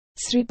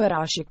Sri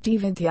Parasakthi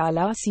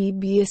Vidyalaya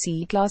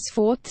Cbse Class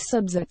 4th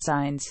Subject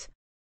Science.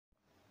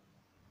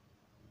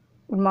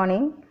 Good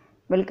morning.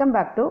 Welcome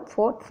back to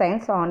 4th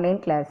Science online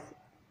class.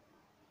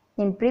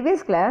 In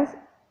previous class,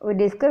 we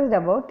discussed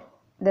about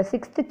the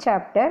 6th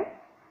chapter,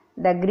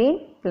 the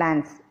green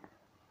plants.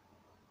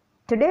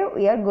 Today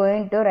we are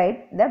going to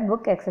write the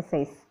book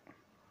exercise.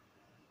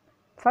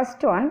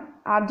 First one,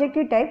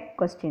 objective type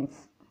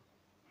questions.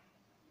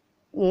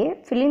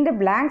 A. Fill in the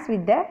blanks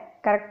with the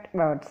correct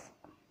words.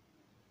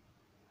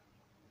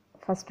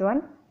 First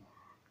one,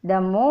 the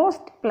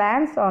most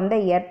plants on the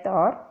earth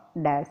are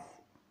dash.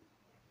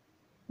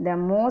 The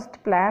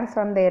most plants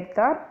on the earth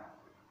are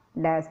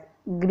dash,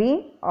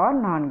 green or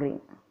non-green.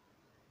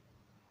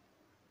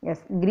 Yes,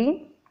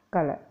 green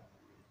color.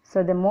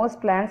 So the most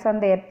plants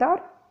on the earth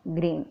are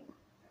green.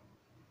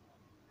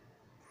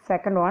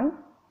 Second one,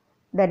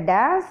 the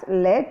dash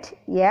let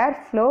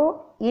air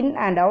flow in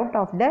and out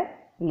of the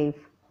leaf.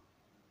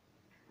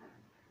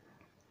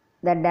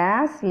 The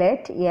dash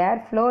let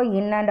air flow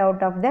in and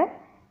out of the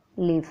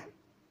leaf.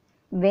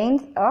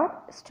 Veins or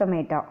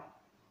stomata.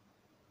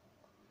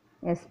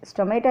 Yes,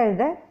 stomata is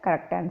the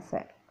correct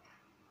answer.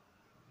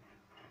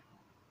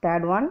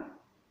 Third one,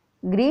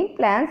 green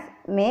plants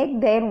make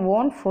their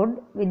own food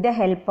with the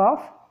help of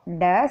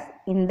dash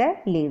in the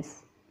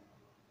leaves.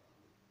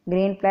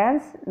 Green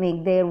plants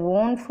make their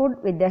own food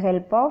with the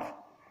help of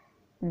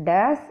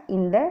dash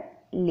in the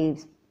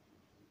leaves.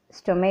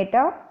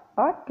 Stomata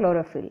or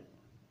chlorophyll.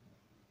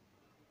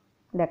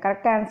 The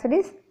correct answer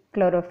is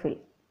chlorophyll.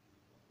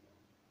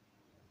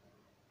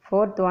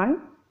 Fourth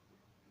one,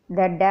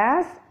 the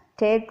dash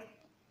takes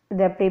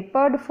the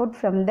prepared food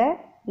from the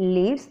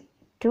leaves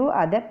to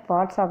other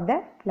parts of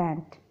the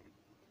plant.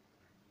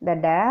 The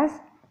dash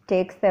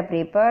takes the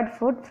prepared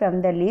food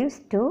from the leaves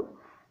to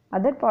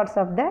other parts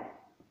of the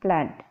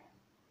plant,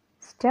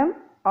 stem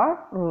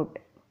or root.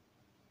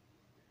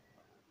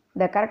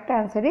 The correct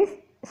answer is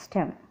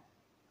stem.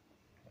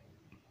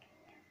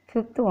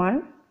 Fifth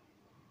one,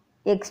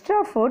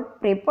 extra food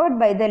prepared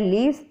by the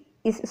leaves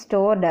is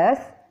stored as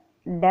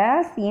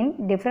dash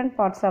in different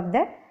parts of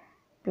the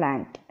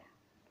plant.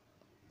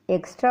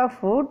 Extra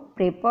food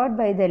prepared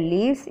by the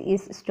leaves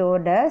is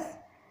stored as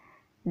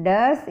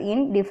dash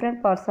in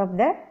different parts of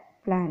the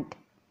plant.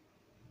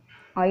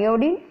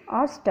 Iodine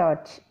or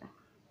starch.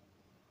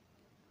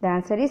 The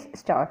answer is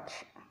starch.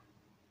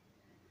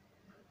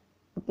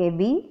 Okay,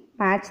 B.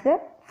 Match the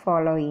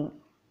following.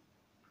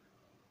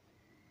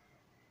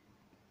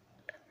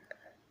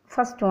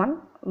 First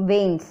one,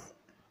 veins.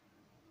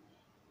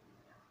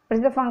 What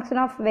is the function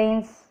of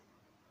veins?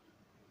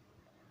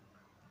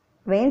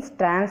 Veins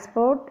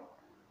transport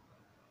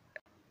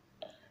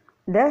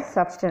the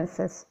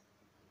substances.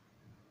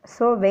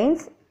 So,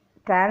 veins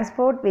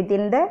transport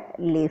within the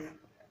leaf.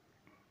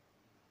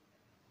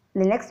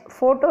 The next,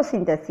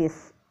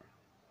 photosynthesis.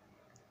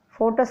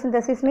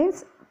 Photosynthesis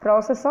means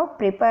process of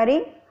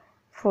preparing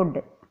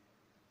food.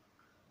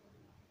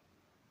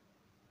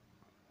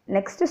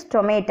 Next,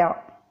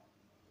 stomata.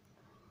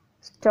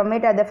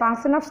 Stomata, the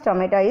function of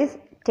stomata is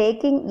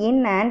taking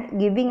in and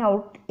giving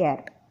out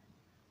air.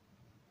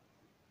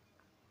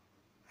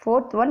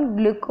 Fourth one,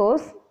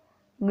 glucose.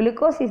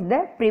 Glucose is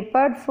the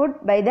prepared food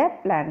by the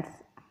plants.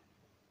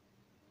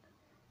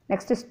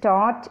 Next,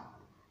 starch.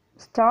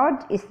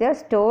 Starch is the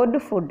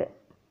stored food.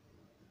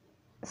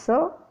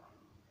 So,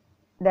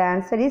 the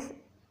answer is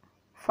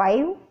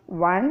 5,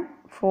 1,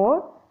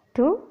 4,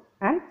 2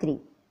 and 3.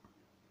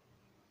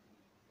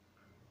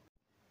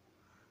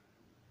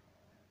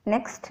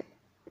 Next,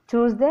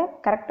 choose the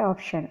correct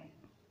option.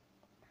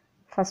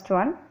 First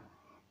one,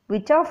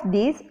 which of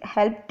these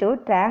help to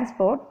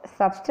transport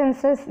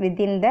substances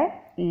within the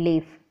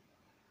leaf?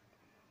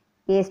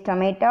 A.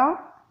 Stomata,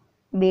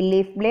 B.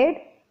 Leaf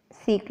blade,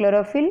 C.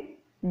 Chlorophyll,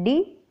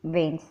 D.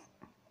 Veins.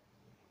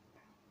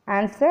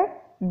 Answer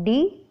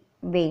D.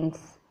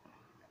 Veins.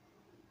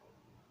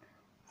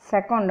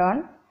 Second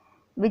one,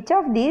 which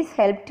of these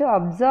help to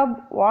absorb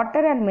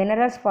water and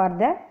minerals for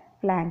the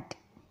plant?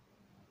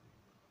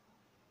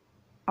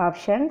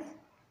 Options: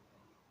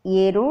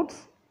 A.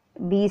 Roots,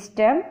 B.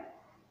 Stem,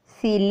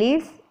 C.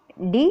 Leaves,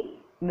 D.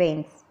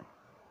 Veins.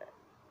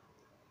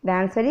 The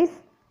answer is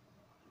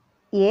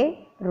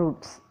A.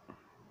 Roots.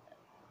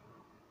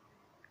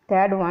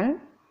 Third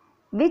one,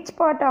 which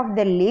part of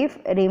the leaf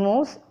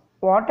removes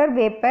water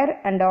vapor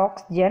and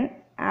oxygen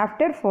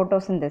after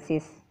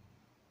photosynthesis?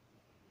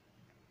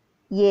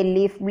 A.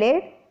 Leaf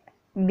blade,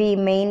 B.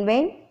 Main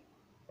vein,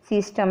 C.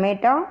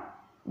 Stomata,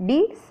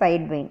 D.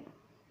 Side vein.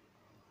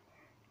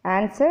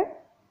 Answer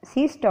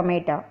C.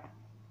 Stomata.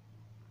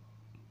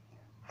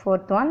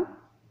 Fourth one,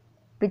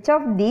 which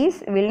of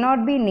these will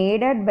not be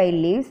needed by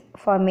leaves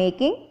for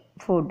making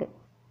food?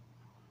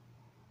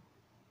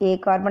 A.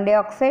 Carbon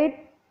dioxide,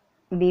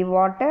 B.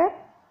 Water,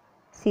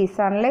 C.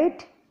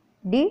 Sunlight,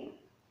 D.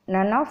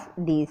 None of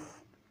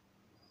these.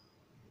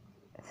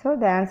 So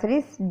the answer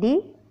is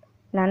D.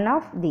 None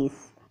of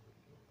these.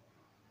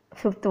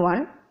 Fifth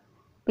one,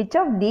 which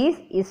of these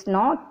is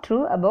not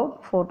true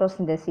about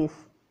photosynthesis?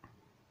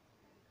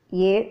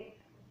 A.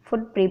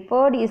 Food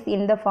prepared is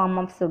in the form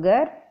of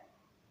sugar.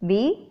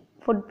 B.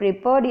 Food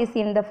prepared is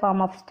in the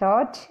form of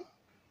starch.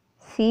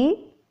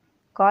 C.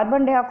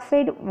 Carbon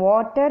dioxide,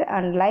 water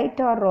and light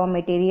are raw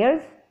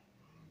materials.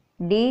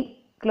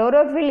 D.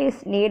 Chlorophyll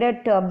is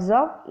needed to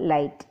absorb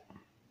light.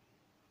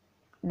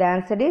 The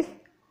answer is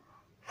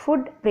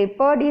food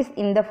prepared is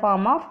in the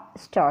form of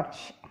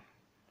starch.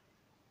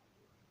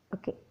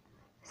 Okay.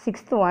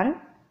 Sixth one.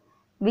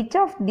 Which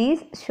of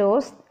these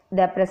shows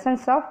the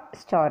presence of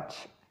starch?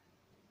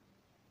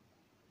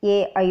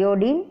 A.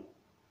 Iodine.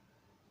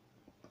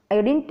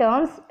 Iodine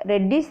turns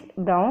reddish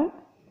brown.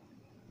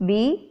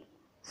 B.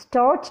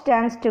 Starch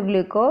turns to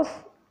glucose.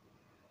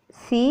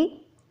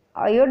 C.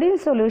 Iodine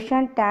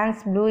solution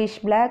turns bluish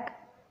black.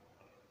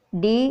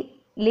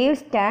 D.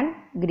 Leaves turn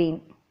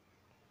green.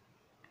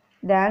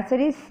 The answer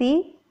is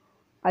C.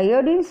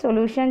 Iodine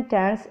solution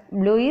turns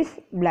bluish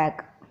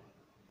black.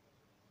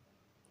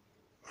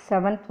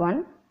 Seventh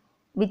one.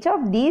 Which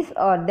of these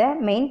are the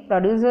main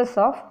producers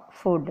of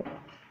food?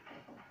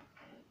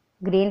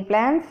 Green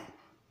plants.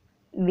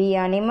 B.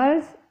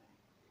 Animals.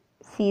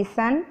 C.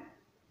 Sun.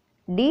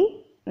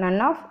 D.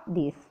 None of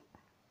these.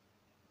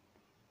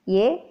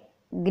 A.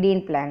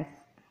 Green plants.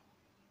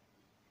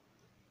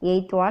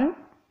 Eighth one.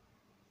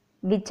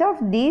 Which of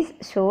these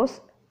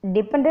shows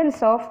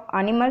dependence of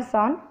animals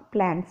on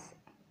plants?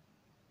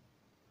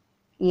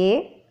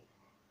 A.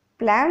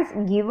 Plants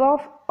give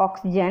off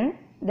oxygen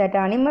that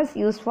animals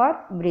use for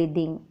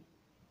breathing.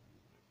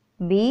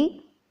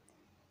 B.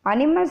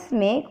 Animals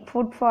make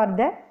food for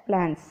the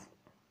plants.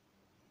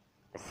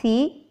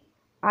 C.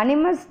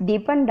 Animals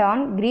depend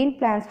on green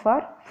plants for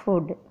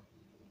food.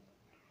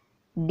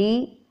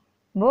 D.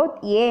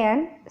 Both A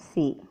and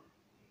C.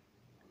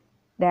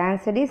 The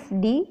answer is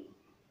D.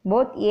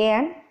 Both A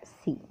and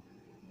C.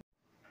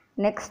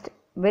 Next,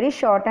 very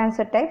short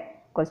answer type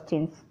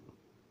questions.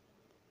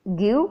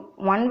 Give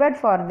one word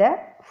for the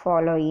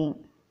following.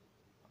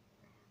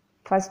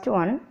 First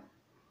one,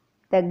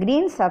 the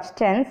green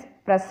substance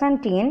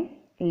present in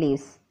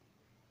leaves.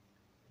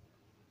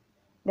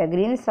 The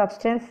green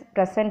substance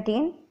present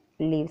in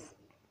leaves.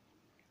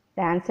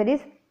 The answer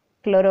is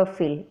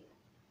chlorophyll.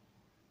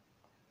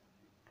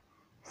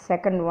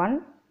 Second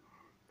one,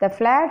 the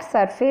flat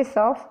surface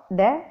of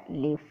the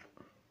leaf.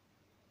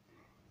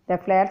 The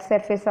flat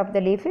surface of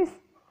the leaf is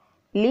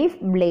leaf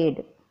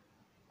blade.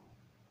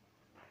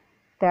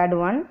 Third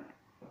one,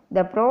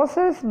 the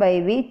process by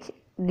which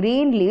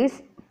green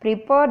leaves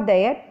prepare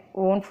their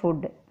own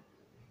food.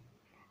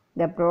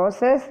 The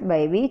process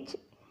by which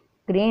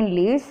green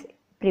leaves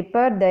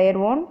prepare their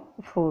own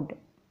food.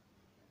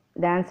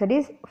 The answer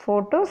is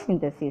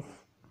photosynthesis.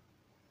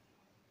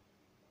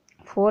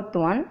 Fourth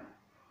one,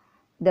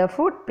 the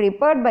food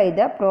prepared by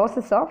the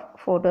process of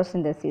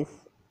photosynthesis.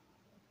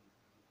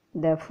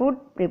 The food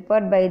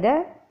prepared by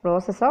the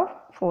process of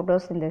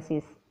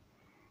photosynthesis,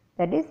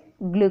 that is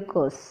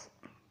glucose.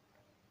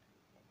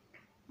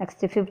 Next,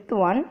 fifth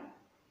one,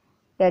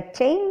 a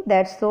chain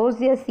that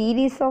shows a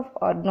series of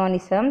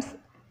organisms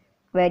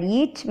where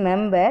each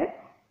member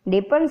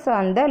depends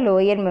on the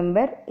lower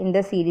member in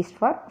the series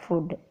for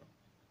food.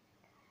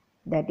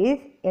 That is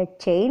a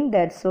chain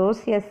that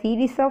shows a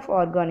series of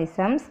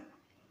organisms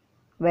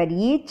where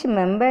each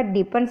member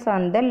depends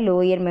on the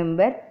lower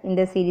member in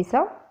the series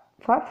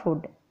for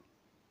food.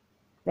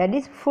 That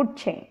is food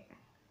chain.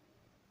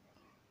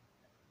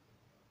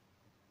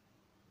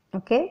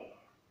 Okay.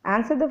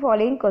 Answer the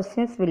following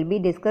questions will be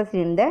discussed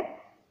in the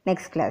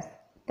next class.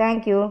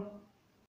 Thank you.